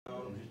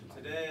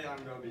Today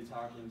I'm going to be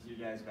talking to you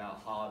guys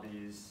about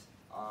hobbies,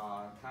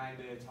 kind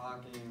of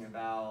talking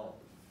about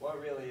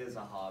what really is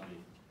a hobby.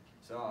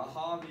 So a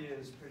hobby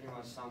is pretty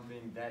much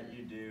something that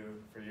you do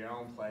for your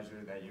own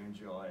pleasure that you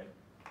enjoy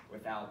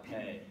without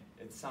pay.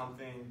 It's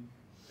something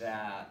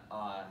that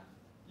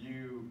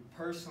you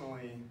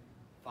personally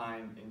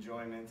find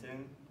enjoyment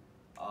in.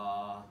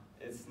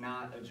 It's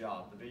not a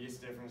job. The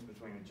biggest difference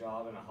between a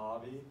job and a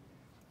hobby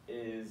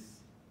is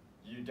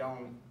you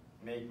don't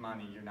make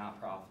money, you're not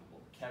profitable.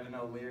 Kevin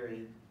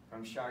O'Leary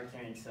from Shark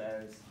Tank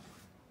says,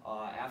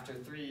 after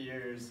 3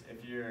 years,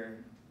 if your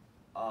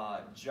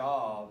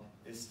job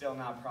is still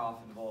not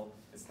profitable,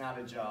 it's not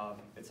a job,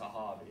 it's a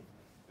hobby.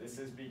 This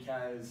is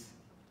because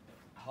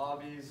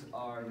hobbies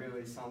are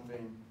really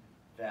something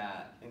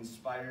that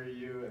inspire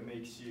you, it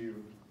makes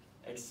you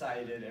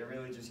excited, it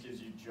really just gives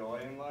you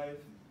joy in life.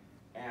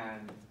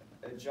 And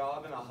a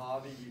job and a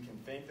hobby, you can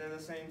think they're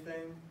the same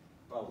thing,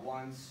 but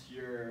once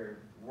you're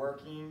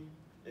working,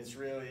 it's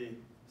really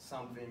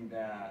something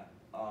that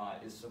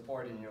is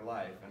supporting your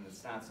life, and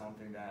it's not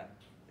something that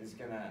is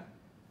going to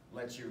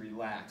let you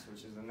relax,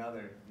 which is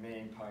another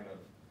main part of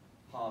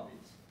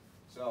hobbies.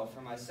 So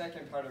for my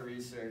second part of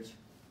research,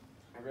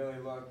 I really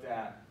looked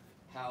at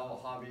how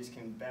hobbies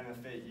can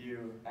benefit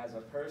you as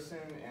a person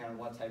and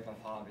what type of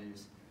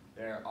hobbies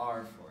there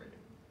are for you.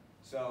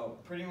 So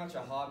pretty much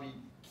a hobby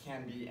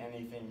can be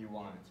anything you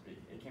want it to be.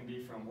 It can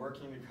be from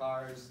working the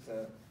cars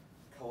to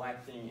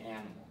collecting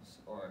animals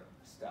or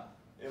stuff.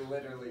 It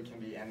literally can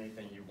be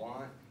anything you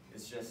want.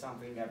 It's just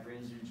something that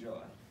brings you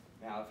joy.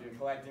 Now, if you're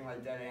collecting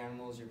like dead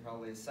animals, you're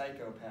probably a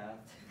psychopath,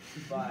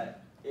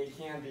 but it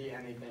can be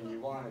anything you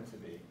want it to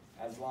be,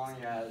 as long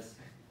as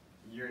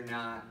you're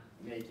not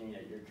making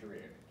it your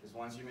career. Because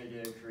once you make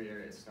it a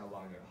career, it's no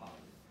longer a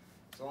hobby.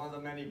 So one of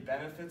the many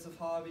benefits of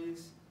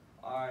hobbies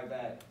are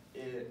that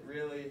it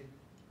really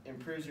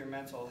improves your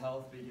mental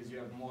health because you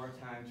have more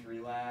time to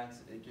relax.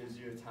 It gives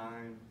you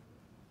time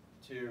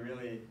to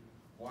really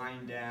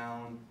wind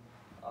down,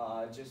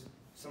 just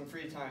some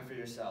free time for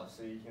yourself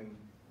so you can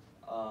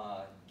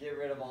get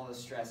rid of all the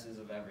stresses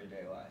of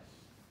everyday life.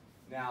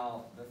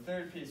 Now, the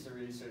third piece of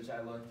research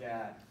I looked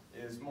at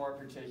is more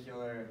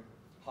particular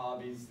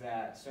hobbies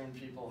that certain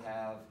people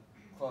have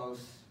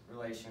close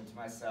relation to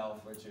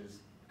myself, which is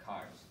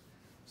cars.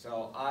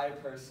 So I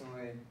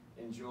personally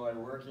enjoy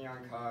working on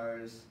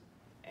cars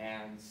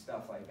and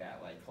stuff like that,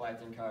 like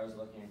collecting cars,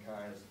 looking at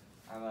cars.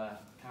 I'm a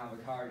kind of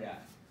a car guy.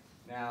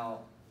 Now,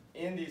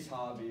 in these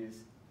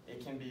hobbies,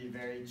 it can be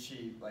very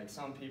cheap. Like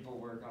some people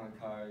work on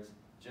cars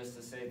just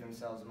to save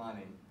themselves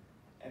money.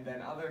 And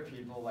then other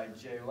people, like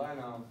Jay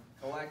Leno,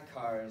 collect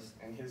cars,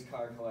 and his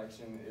car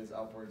collection is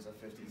upwards of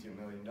 $52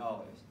 million.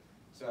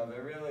 So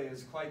there really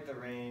is quite the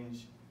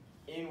range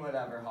in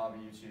whatever hobby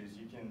you choose.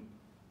 You can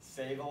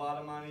save a lot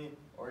of money,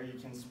 or you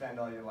can spend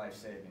all your life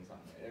savings on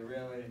it. It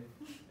really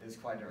is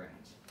quite a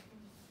range.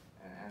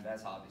 And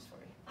that's hobbies for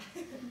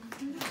you.